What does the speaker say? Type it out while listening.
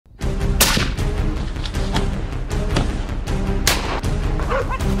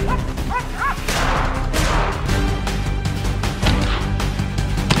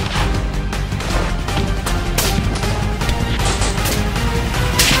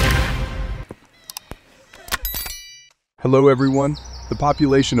Hello everyone. The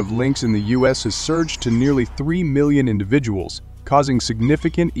population of lynx in the US has surged to nearly 3 million individuals, causing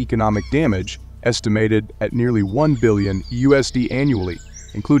significant economic damage, estimated at nearly $1 billion USD annually,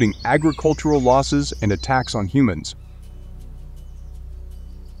 including agricultural losses and attacks on humans.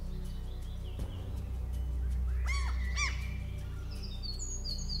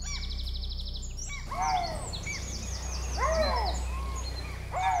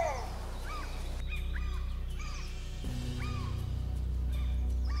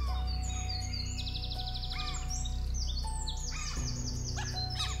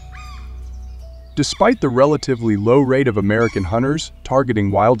 Despite the relatively low rate of American hunters targeting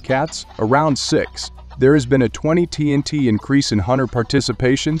wildcats, around 6, there has been a 20% increase in hunter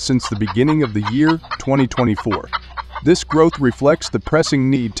participation since the beginning of the year 2024. This growth reflects the pressing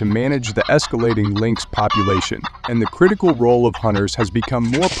need to manage the escalating lynx population, and the critical role of hunters has become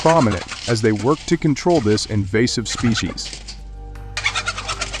more prominent as they work to control this invasive species.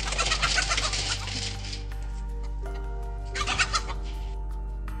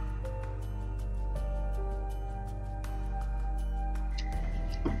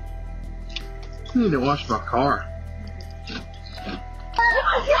 I need to wash my car.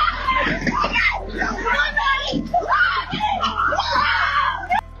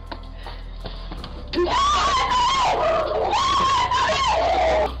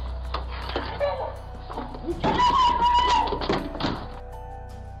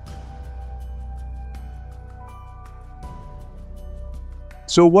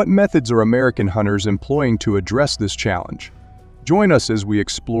 So what methods are American hunters employing to address this challenge? Join us as we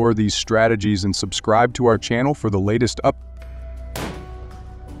explore these strategies and subscribe to our channel for the latest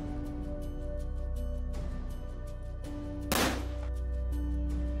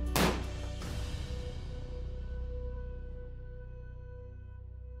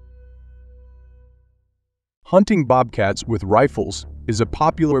Hunting bobcats with rifles is a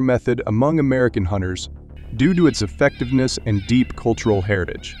popular method among American hunters due to its effectiveness and deep cultural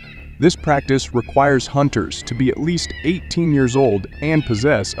heritage. This practice requires hunters to be at least 18 years old and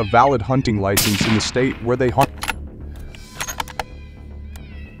possess a valid hunting license in the state where they hunt.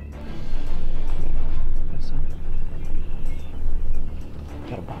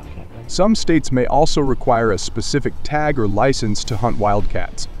 Some states may also require a specific tag or license to hunt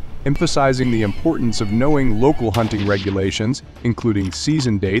wildcats, emphasizing the importance of knowing local hunting regulations, including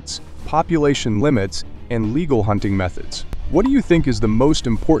season dates, population limits, and legal hunting methods. What do you think is the most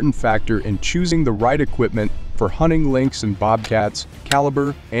important factor in choosing the right equipment for hunting lynx and bobcats?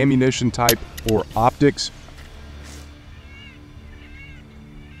 Caliber, ammunition type, or optics?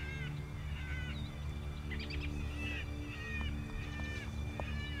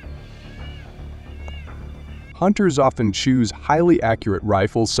 Hunters often choose highly accurate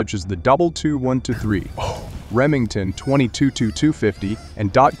rifles such as the .22-123, Remington 22-250,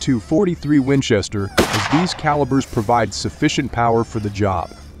 and .243 Winchester, as these calibers provide sufficient power for the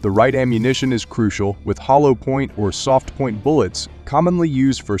job. The right ammunition is crucial, with hollow point or soft point bullets commonly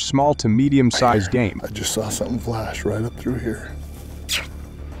used for small to medium-sized game. I just saw something flash right up through here.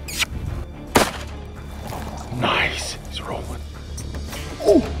 Nice. He's rolling.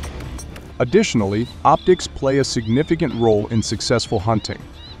 Ooh. Additionally, optics play a significant role in successful hunting.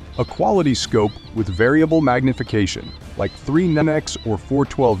 A quality scope with variable magnification, like 3x or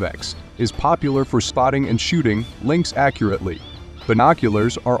 412x, is popular for spotting and shooting lynx accurately.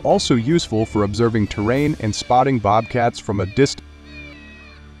 Binoculars are also useful for observing terrain and spotting bobcats from a distance.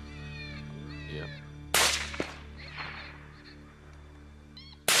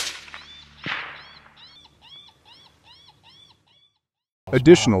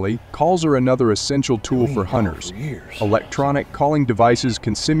 Additionally, calls are another essential tool for hunters. Electronic calling devices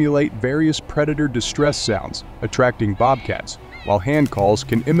can simulate various predator distress sounds, attracting bobcats, while hand calls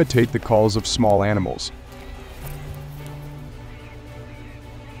can imitate the calls of small animals.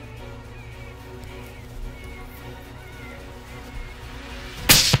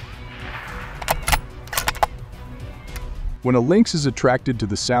 When a lynx is attracted to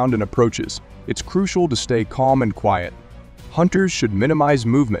the sound and approaches, it's crucial to stay calm and quiet. Hunters should minimize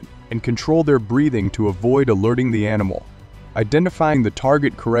movement and control their breathing to avoid alerting the animal. Identifying the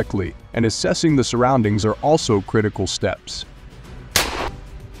target correctly and assessing the surroundings are also critical steps.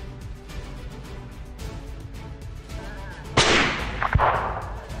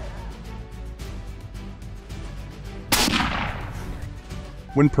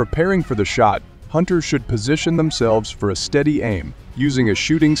 When preparing for the shot, hunters should position themselves for a steady aim, using a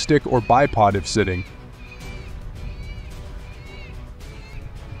shooting stick or bipod if sitting.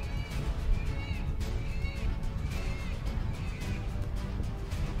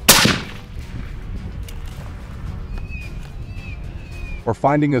 or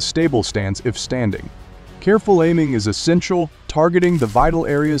finding a stable stance if standing. Careful aiming is essential, targeting the vital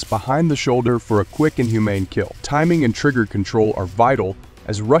areas behind the shoulder for a quick and humane kill. Timing and trigger control are vital,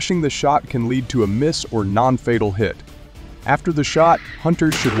 as rushing the shot can lead to a miss or non-fatal hit. After the shot,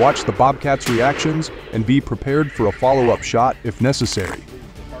 hunters should watch the bobcat's reactions and be prepared for a follow-up shot if necessary.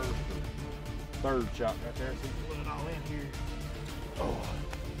 Third shot right there. So you put it all in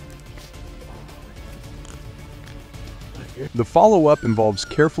here. The follow-up involves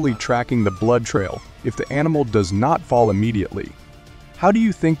carefully tracking the blood trail if the animal does not fall immediately. How do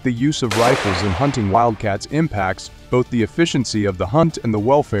you think the use of rifles in hunting wildcats impacts both the efficiency of the hunt and the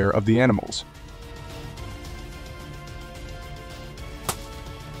welfare of the animals?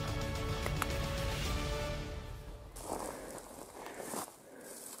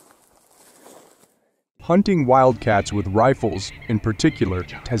 Hunting wildcats with rifles, in particular,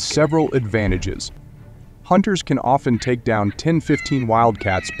 has several advantages. Hunters can often take down 10-15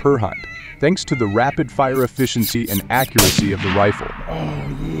 wildcats per hunt, thanks to the rapid-fire efficiency and accuracy of the rifle.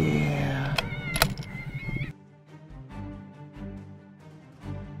 Oh, yeah.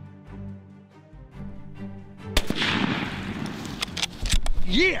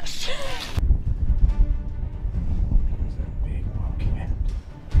 Yes!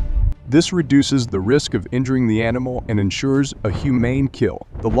 This reduces the risk of injuring the animal and ensures a humane kill.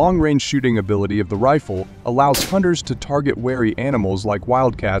 The long-range shooting ability of the rifle allows hunters to target wary animals like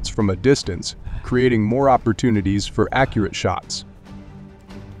wildcats from a distance, creating more opportunities for accurate shots.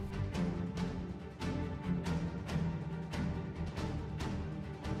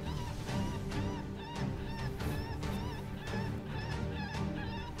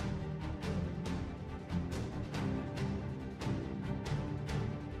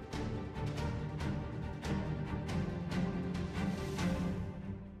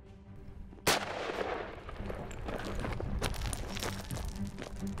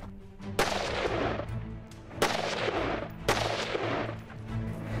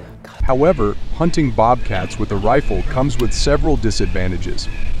 However, hunting bobcats with a rifle comes with several disadvantages,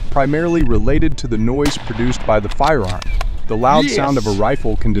 primarily related to the noise produced by the firearm. The loud sound of a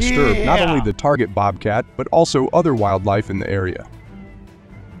rifle can disturb not only the target bobcat, but also other wildlife in the area.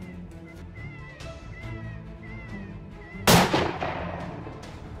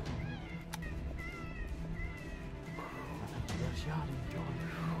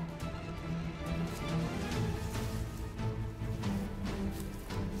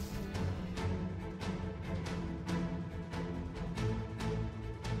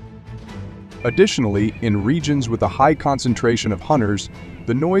 Additionally, in regions with a high concentration of hunters,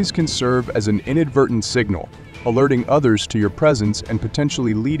 the noise can serve as an inadvertent signal, alerting others to your presence and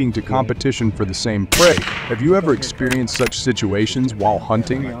potentially leading to competition for the same prey. Have you ever experienced such situations while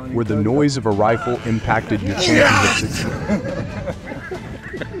hunting, where the noise of a rifle impacted your chances of success?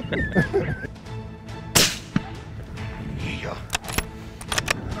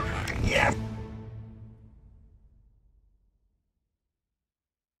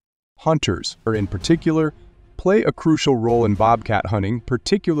 Hunters, or in particular, play a crucial role in bobcat hunting,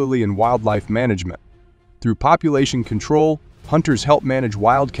 particularly in wildlife management. Through population control, hunters help manage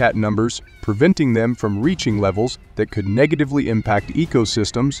wildcat numbers, preventing them from reaching levels that could negatively impact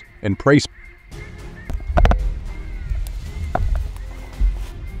ecosystems and prey species.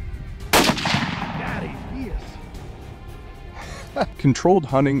 Controlled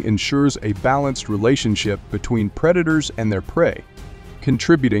hunting ensures a balanced relationship between predators and their prey,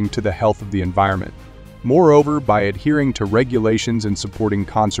 contributing to the health of the environment. Moreover, by adhering to regulations and supporting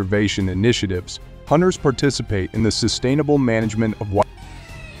conservation initiatives, hunters participate in the sustainable management of wildlife.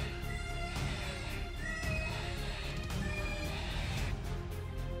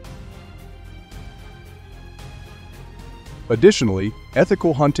 Additionally,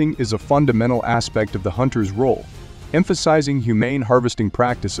 ethical hunting is a fundamental aspect of the hunter's role, emphasizing humane harvesting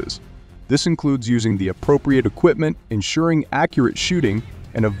practices. This includes using the appropriate equipment, ensuring accurate shooting,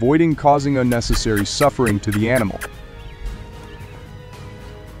 and avoiding causing unnecessary suffering to the animal.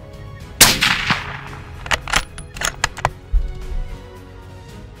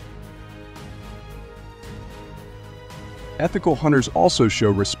 Ethical hunters also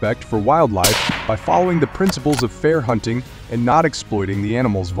show respect for wildlife by following the principles of fair hunting and not exploiting the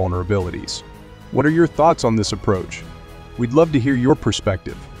animal's vulnerabilities. What are your thoughts on this approach? We'd love to hear your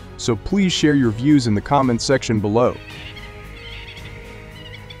perspective, so please share your views in the comments section below.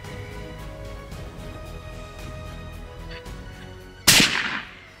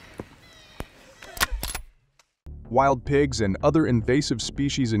 Wild pigs and other invasive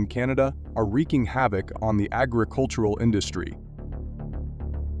species in Canada are wreaking havoc on the agricultural industry.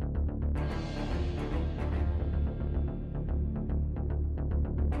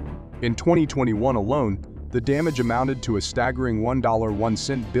 In 2021 alone, the damage amounted to a staggering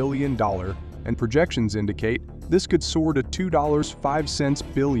 $1.01 billion, and projections indicate this could soar to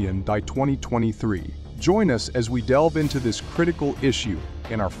 $2.05 billion by 2023. Join us as we delve into this critical issue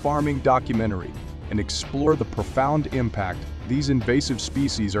in our farming documentary and explore the profound impact these invasive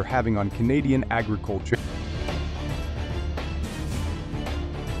species are having on Canadian agriculture.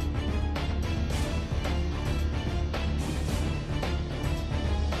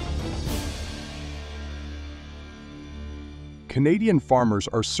 Canadian farmers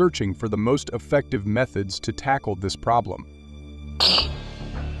are searching for the most effective methods to tackle this problem.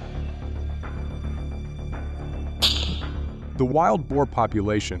 The wild boar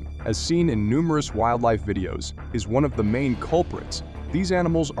population, as seen in numerous wildlife videos, is one of the main culprits. These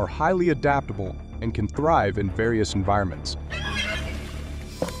animals are highly adaptable and can thrive in various environments.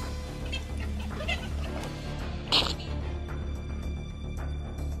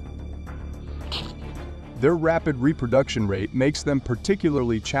 Their rapid reproduction rate makes them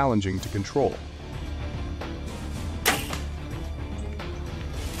particularly challenging to control.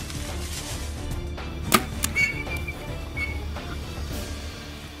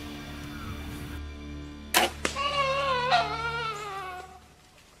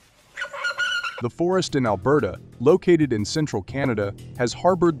 The forest in Alberta, located in central Canada, has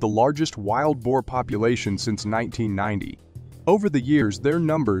harbored the largest wild boar population since 1990. Over the years, their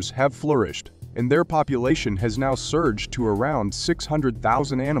numbers have flourished, and their population has now surged to around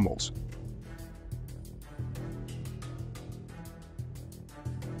 600,000 animals.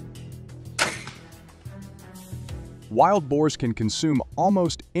 Wild boars can consume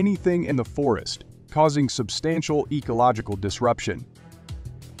almost anything in the forest, causing substantial ecological disruption.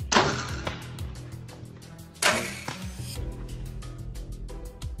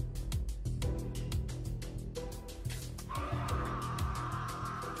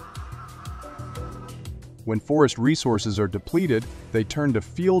 When forest resources are depleted, they turn to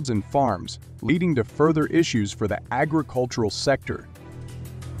fields and farms, leading to further issues for the agricultural sector.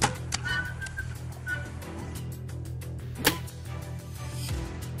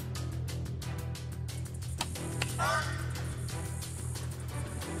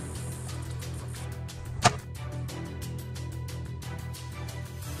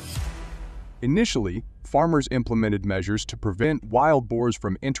 Initially, farmers implemented measures to prevent wild boars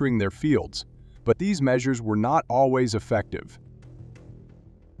from entering their fields, but these measures were not always effective.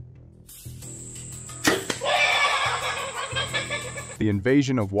 The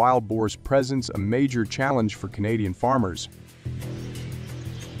invasion of wild boars presents a major challenge for Canadian farmers.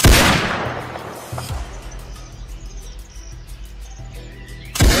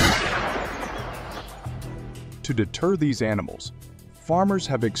 To deter these animals, farmers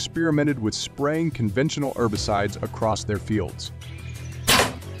have experimented with spraying conventional herbicides across their fields.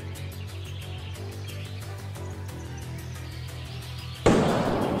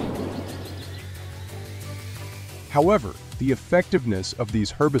 However, the effectiveness of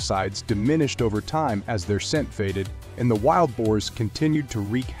these herbicides diminished over time as their scent faded, and the wild boars continued to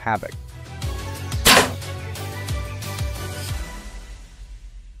wreak havoc.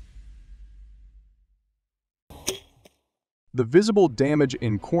 The visible damage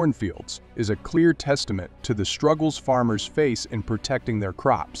in cornfields is a clear testament to the struggles farmers face in protecting their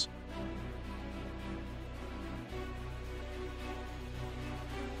crops.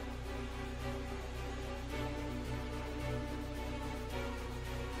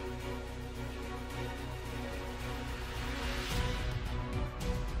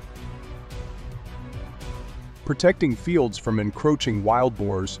 Protecting fields from encroaching wild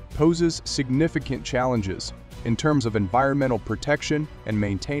boars poses significant challenges in terms of environmental protection and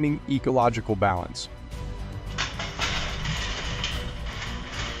maintaining ecological balance.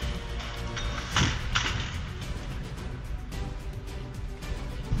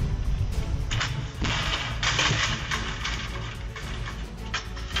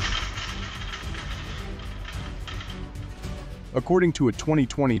 According to a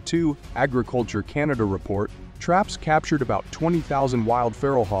 2022 Agriculture Canada report, traps captured about 20,000 wild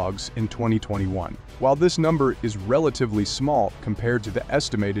feral hogs in 2021. While this number is relatively small compared to the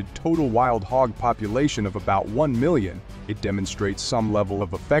estimated total wild hog population of about 1 million, it demonstrates some level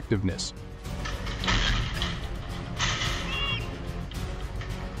of effectiveness.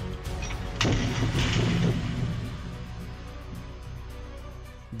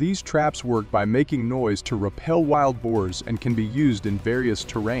 These traps work by making noise to repel wild boars and can be used in various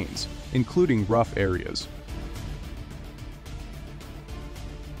terrains, including rough areas.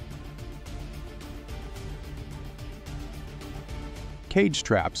 Cage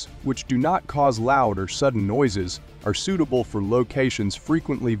traps, which do not cause loud or sudden noises, are suitable for locations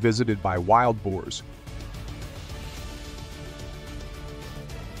frequently visited by wild boars.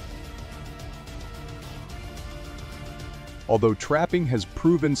 Although trapping has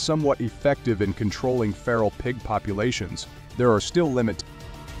proven somewhat effective in controlling feral pig populations, there are still limits.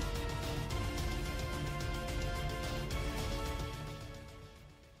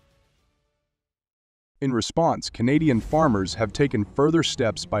 In response, Canadian farmers have taken further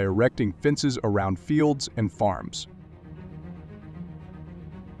steps by erecting fences around fields and farms.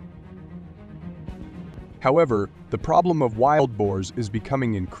 However, the problem of wild boars is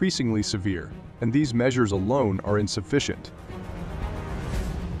becoming increasingly severe, and these measures alone are insufficient.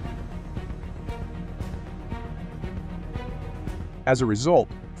 As a result,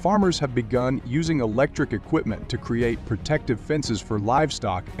 farmers have begun using electric equipment to create protective fences for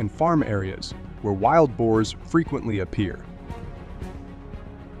livestock and farm areas where wild boars frequently appear.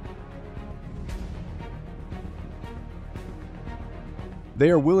 They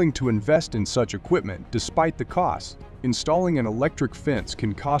are willing to invest in such equipment despite the cost. Installing an electric fence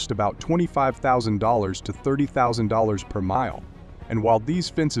can cost about $25,000 to $30,000 per mile, and while these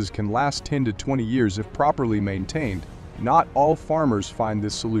fences can last 10 to 20 years if properly maintained, not all farmers find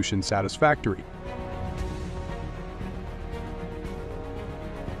this solution satisfactory.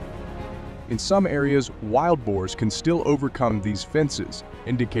 In some areas, wild boars can still overcome these fences,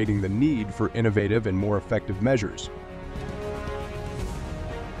 indicating the need for innovative and more effective measures.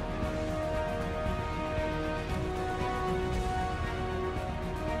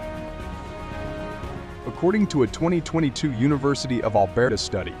 According to a 2022 University of Alberta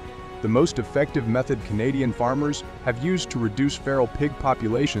study, the most effective method Canadian farmers have used to reduce feral pig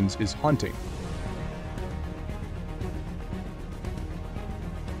populations is hunting.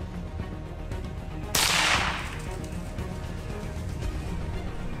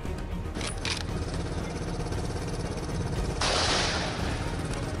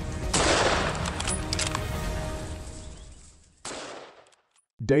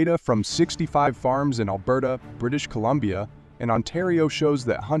 Data from 65 farms in Alberta, British Columbia, and Ontario shows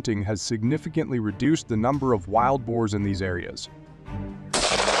that hunting has significantly reduced the number of wild boars in these areas.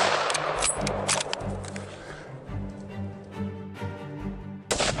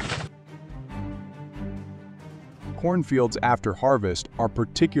 Cornfields after harvest are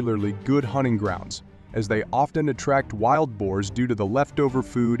particularly good hunting grounds, as they often attract wild boars due to the leftover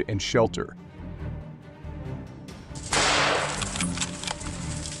food and shelter.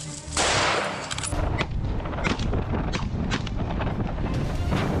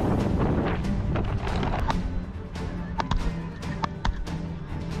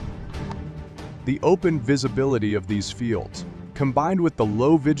 The open visibility of these fields, combined with the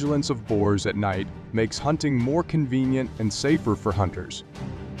low vigilance of boars at night, makes hunting more convenient and safer for hunters.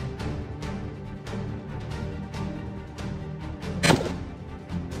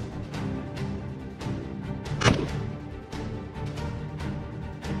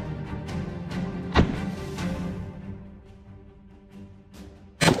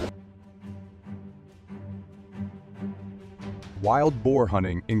 Wild boar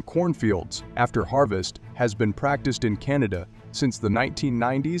hunting in cornfields after harvest has been practiced in Canada since the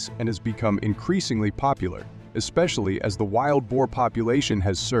 1990s and has become increasingly popular, especially as the wild boar population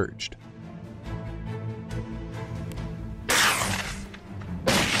has surged.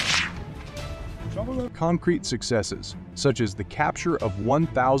 Concrete successes, such as the capture of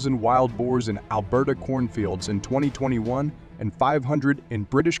 1,000 wild boars in Alberta cornfields in 2021 and 500 in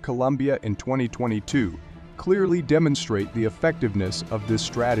British Columbia in 2022, clearly demonstrate the effectiveness of this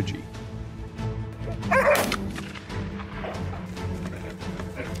strategy.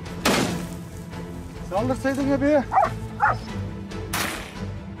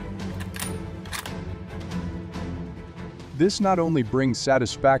 This not only brings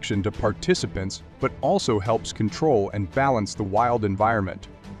satisfaction to participants, but also helps control and balance the wild environment,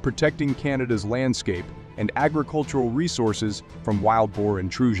 protecting Canada's landscape and agricultural resources from wild boar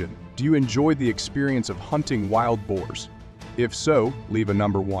intrusion. Do you enjoy the experience of hunting wild boars? If so, leave a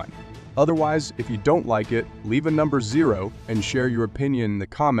number 1. Otherwise, if you don't like it, leave a number 0 and share your opinion in the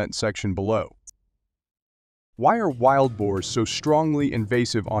comment section below. Why are wild boars so strongly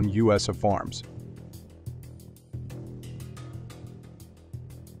invasive on U.S. farms?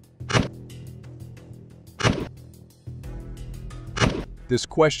 This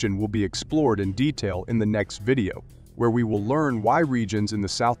question will be explored in detail in the next video, where we will learn why regions in the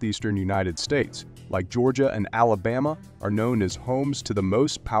southeastern United States, like Georgia and Alabama, are known as homes to the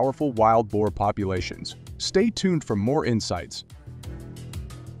most powerful wild boar populations. Stay tuned for more insights.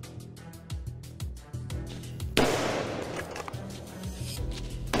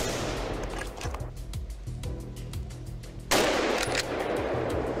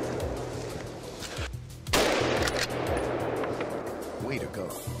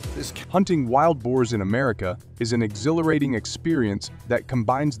 Hunting wild boars in America is an exhilarating experience that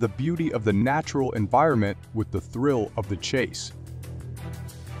combines the beauty of the natural environment with the thrill of the chase.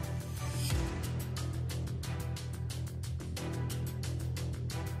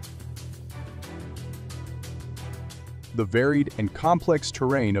 The varied and complex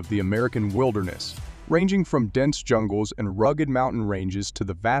terrain of the American wilderness, ranging from dense jungles and rugged mountain ranges to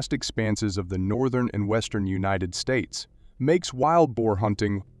the vast expanses of the northern and western United States, makes wild boar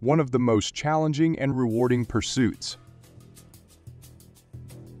hunting one of the most challenging and rewarding pursuits.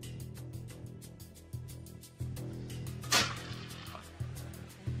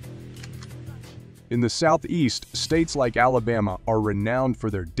 In the southeast, states like Alabama are renowned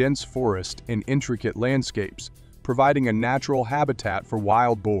for their dense forest and intricate landscapes, providing a natural habitat for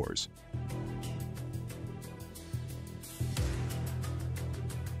wild boars.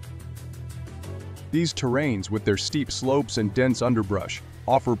 These terrains, with their steep slopes and dense underbrush,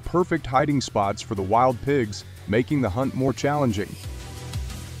 offer perfect hiding spots for the wild pigs, making the hunt more challenging.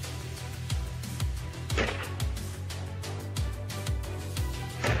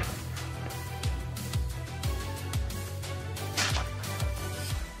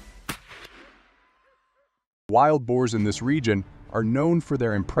 Wild boars in this region are known for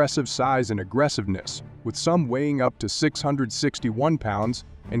their impressive size and aggressiveness, with some weighing up to 661 pounds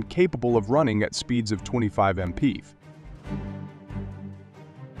and capable of running at speeds of 25 mph.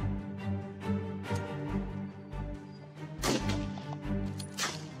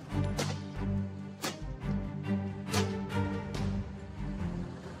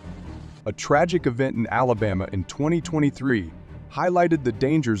 A tragic event in Alabama in 2023 highlighted the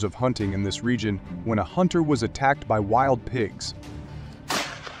dangers of hunting in this region when a hunter was attacked by wild pigs.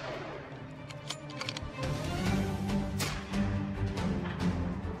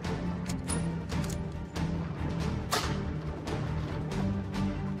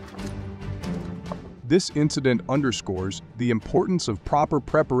 This incident underscores the importance of proper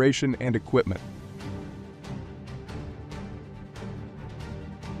preparation and equipment.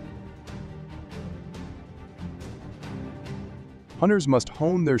 Hunters must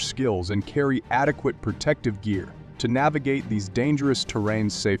hone their skills and carry adequate protective gear to navigate these dangerous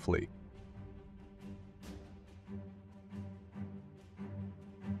terrains safely.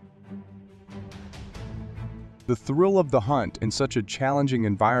 The thrill of the hunt in such a challenging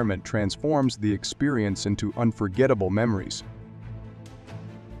environment transforms the experience into unforgettable memories.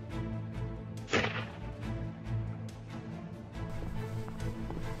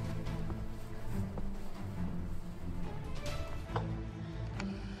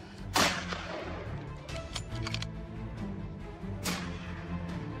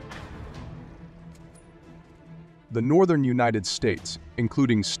 The northern United States,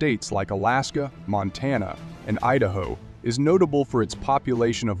 including states like Alaska, Montana, and Idaho, is notable for its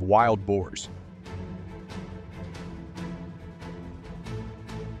population of wild boars.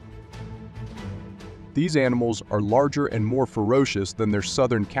 These animals are larger and more ferocious than their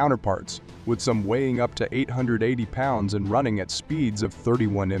southern counterparts, with some weighing up to 880 pounds and running at speeds of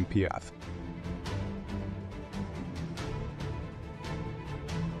 31 mph.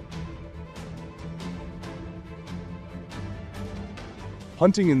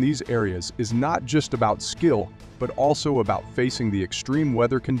 Hunting in these areas is not just about skill, but also about facing the extreme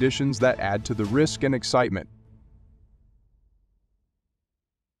weather conditions that add to the risk and excitement.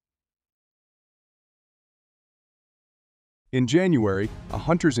 In January, a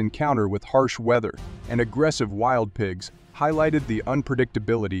hunter's encounter with harsh weather and aggressive wild pigs highlighted the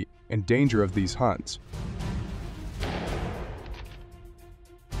unpredictability and danger of these hunts.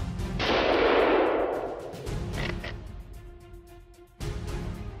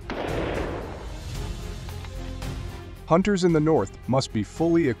 Hunters in the north must be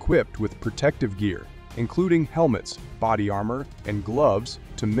fully equipped with protective gear, including helmets, body armor, and gloves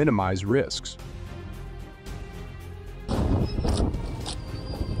to minimize risks.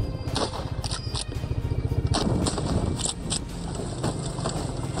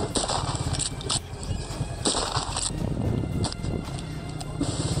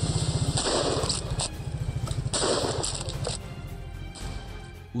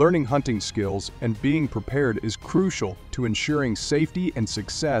 Learning hunting skills and being prepared is crucial to ensuring safety and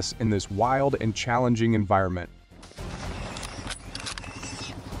success in this wild and challenging environment.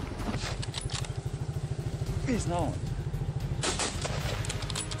 He's not.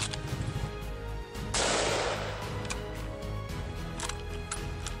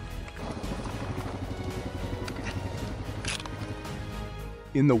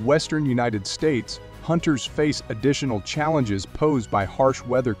 In the western United States, hunters face additional challenges posed by harsh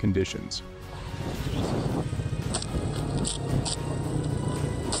weather conditions.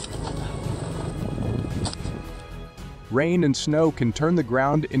 Rain and snow can turn the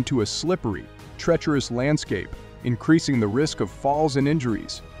ground into a slippery, treacherous landscape, increasing the risk of falls and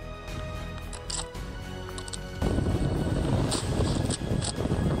injuries.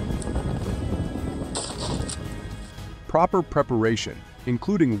 Proper preparation,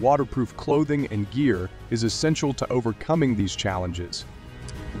 including waterproof clothing and gear, is essential to overcoming these challenges.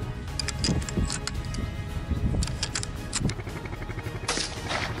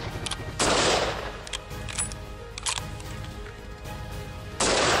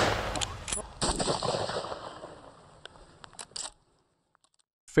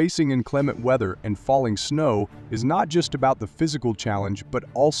 Facing inclement weather and falling snow is not just about the physical challenge, but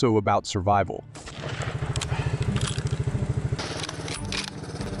also about survival.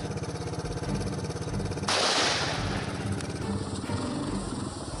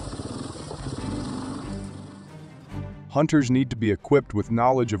 Hunters need to be equipped with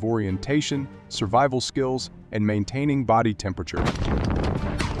knowledge of orientation, survival skills, and maintaining body temperature.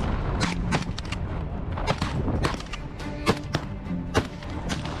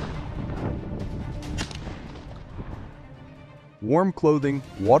 Warm clothing,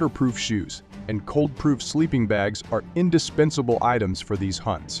 waterproof shoes, and cold-proof sleeping bags are indispensable items for these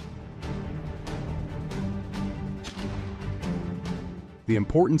hunts. The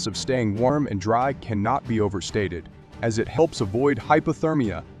importance of staying warm and dry cannot be overstated, as it helps avoid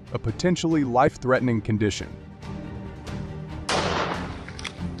hypothermia, a potentially life-threatening condition.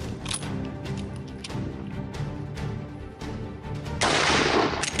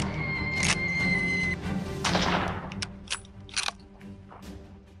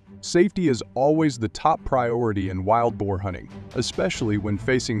 Safety is always the top priority in wild boar hunting, especially when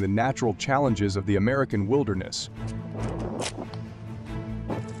facing the natural challenges of the American wilderness.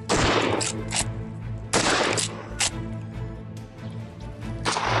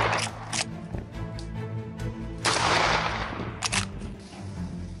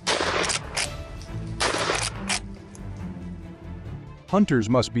 Hunters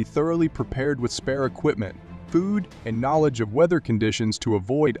must be thoroughly prepared with spare equipment, food, and knowledge of weather conditions to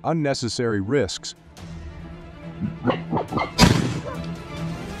avoid unnecessary risks.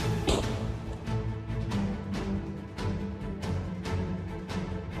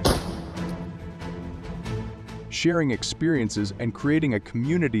 Sharing experiences and creating a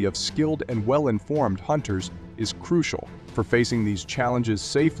community of skilled and well-informed hunters is crucial for facing these challenges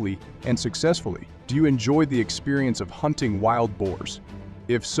safely and successfully. Do you enjoy the experience of hunting wild boars?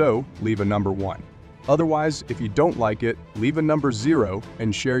 If so, leave a number 1. Otherwise, if you don't like it, leave a number 0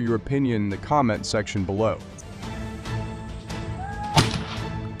 and share your opinion in the comment section below.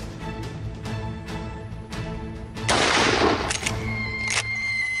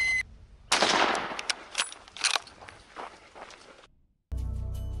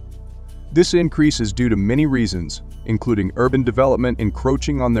 This increase is due to many reasons, including urban development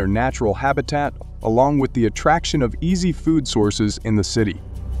encroaching on their natural habitat, along with the attraction of easy food sources in the city.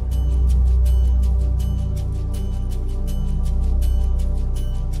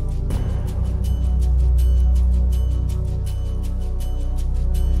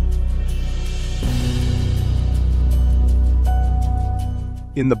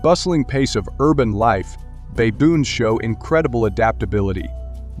 In the bustling pace of urban life, baboons show incredible adaptability.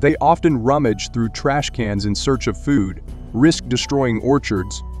 They often rummage through trash cans in search of food, risk destroying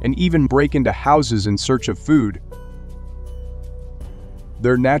orchards, and even break into houses in search of food.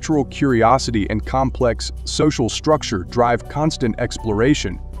 Their natural curiosity and complex social structure drive constant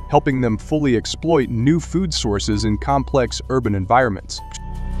exploration, helping them fully exploit new food sources in complex urban environments.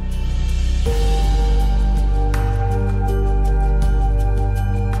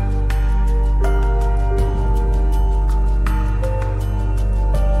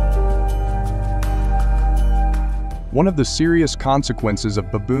 One of the serious consequences of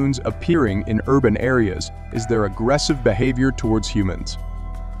baboons appearing in urban areas is their aggressive behavior towards humans.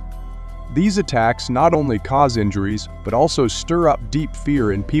 These attacks not only cause injuries, but also stir up deep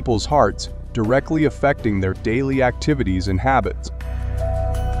fear in people's hearts, directly affecting their daily activities and habits.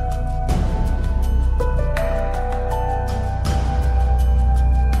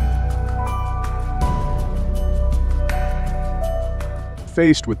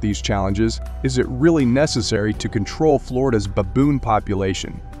 Faced with these challenges, is it really necessary to control Florida's baboon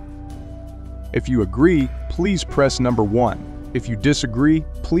population? If you agree, please press number 1. If you disagree,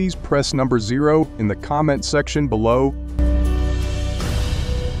 please press number 0 in the comment section below.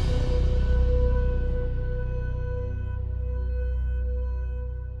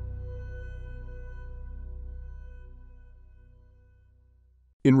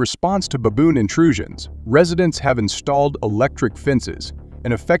 In response to baboon intrusions, residents have installed electric fences,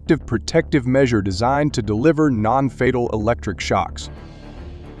 an effective protective measure designed to deliver non-fatal electric shocks.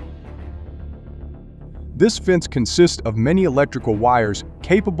 This fence consists of many electrical wires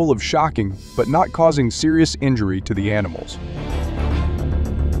capable of shocking but not causing serious injury to the animals.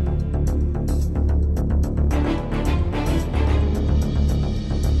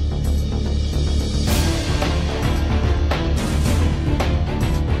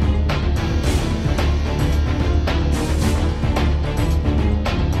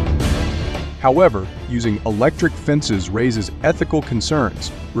 However, using electric fences raises ethical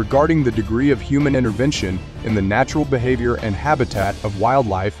concerns regarding the degree of human intervention in the natural behavior and habitat of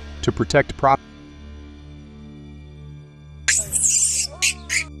wildlife to protect property.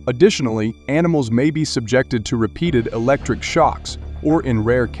 Additionally, animals may be subjected to repeated electric shocks, or in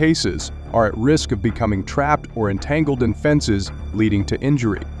rare cases, are at risk of becoming trapped or entangled in fences, leading to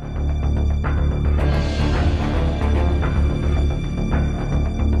injury.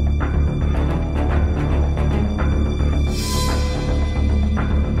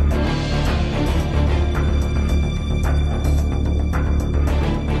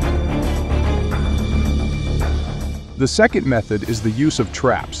 The second method is the use of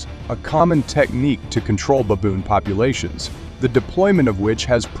traps, a common technique to control baboon populations, the deployment of which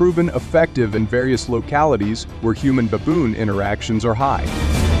has proven effective in various localities where human-baboon interactions are high.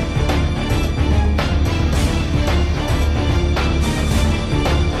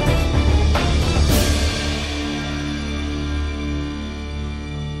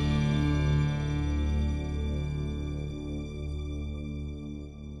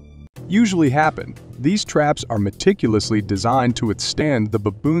 Usually happen. These traps are meticulously designed to withstand the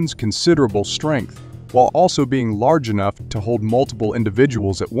baboon's considerable strength, while also being large enough to hold multiple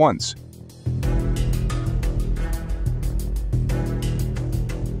individuals at once.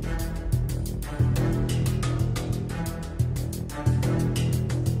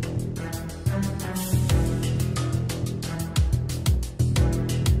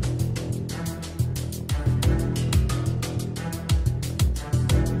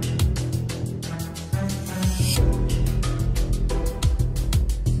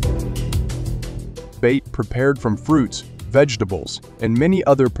 Bait prepared from fruits, vegetables, and many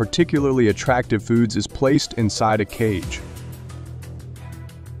other particularly attractive foods is placed inside a cage.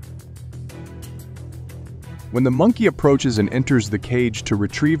 When the monkey approaches and enters the cage to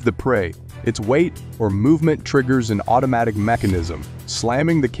retrieve the prey, its weight or movement triggers an automatic mechanism,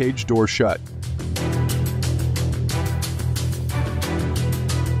 slamming the cage door shut.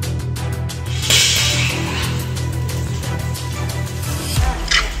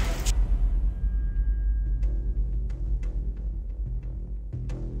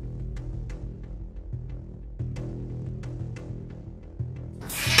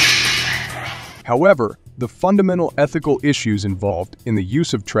 However, the fundamental ethical issues involved in the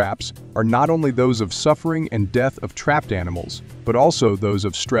use of traps are not only those of suffering and death of trapped animals, but also those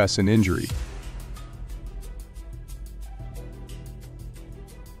of stress and injury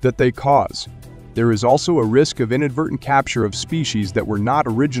that they cause. There is also a risk of inadvertent capture of species that were not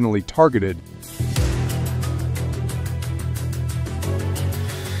originally targeted.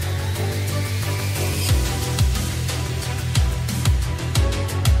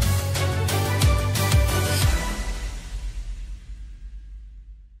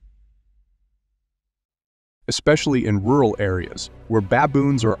 Especially in rural areas, where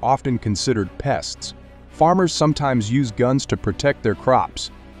baboons are often considered pests. Farmers sometimes use guns to protect their crops.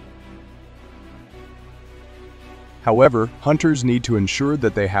 However, hunters need to ensure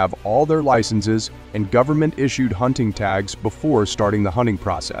that they have all their licenses and government-issued hunting tags before starting the hunting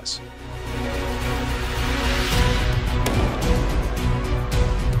process.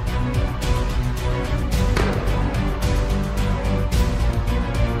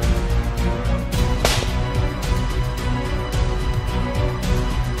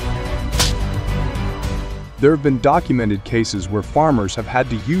 There have been documented cases where farmers have had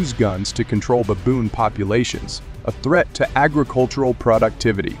to use guns to control baboon populations, a threat to agricultural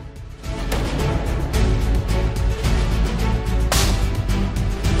productivity.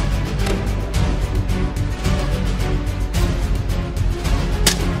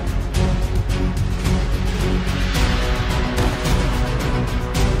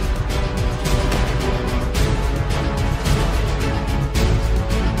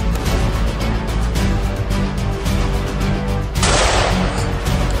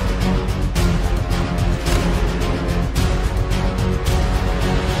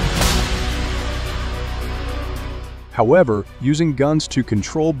 However, using guns to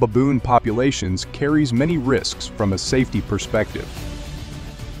control baboon populations carries many risks from a safety perspective.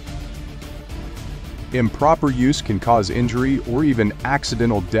 Improper use can cause injury or even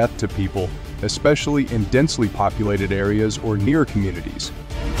accidental death to people, especially in densely populated areas or near communities.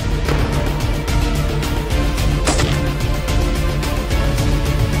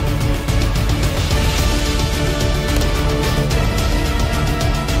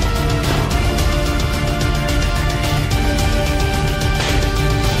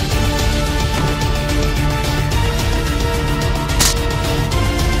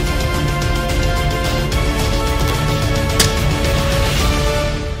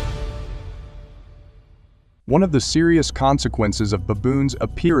 One of the serious consequences of baboons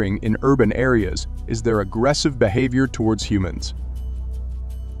appearing in urban areas is their aggressive behavior towards humans.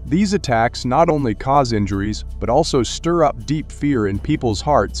 These attacks not only cause injuries, but also stir up deep fear in people's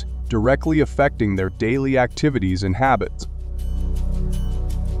hearts, directly affecting their daily activities and habits.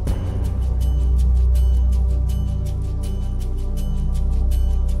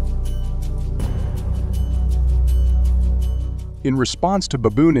 In response to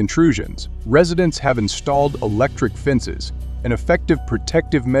baboon intrusions, residents have installed electric fences, an effective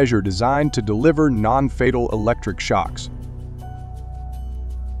protective measure designed to deliver non-fatal electric shocks.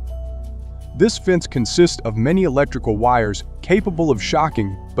 This fence consists of many electrical wires capable of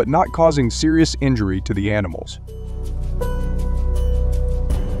shocking but not causing serious injury to the animals.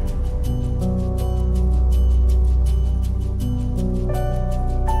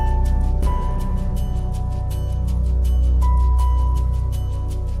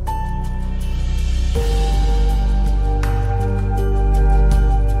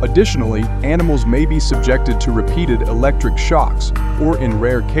 Additionally, animals may be subjected to repeated electric shocks, or in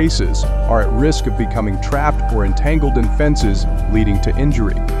rare cases, are at risk of becoming trapped or entangled in fences, leading to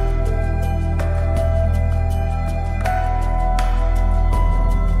injury.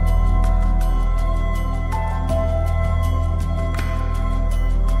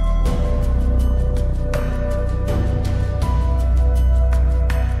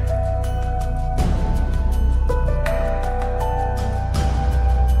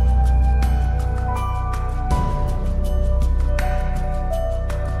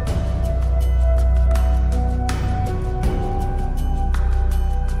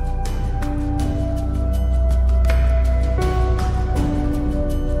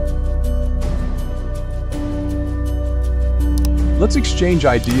 Let's exchange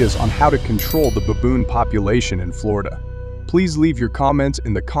ideas on how to control the baboon population in Florida. Please leave your comments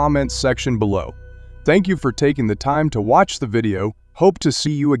in the comments section below. Thank you for taking the time to watch the video. Hope to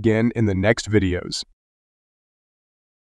see you again in the next videos.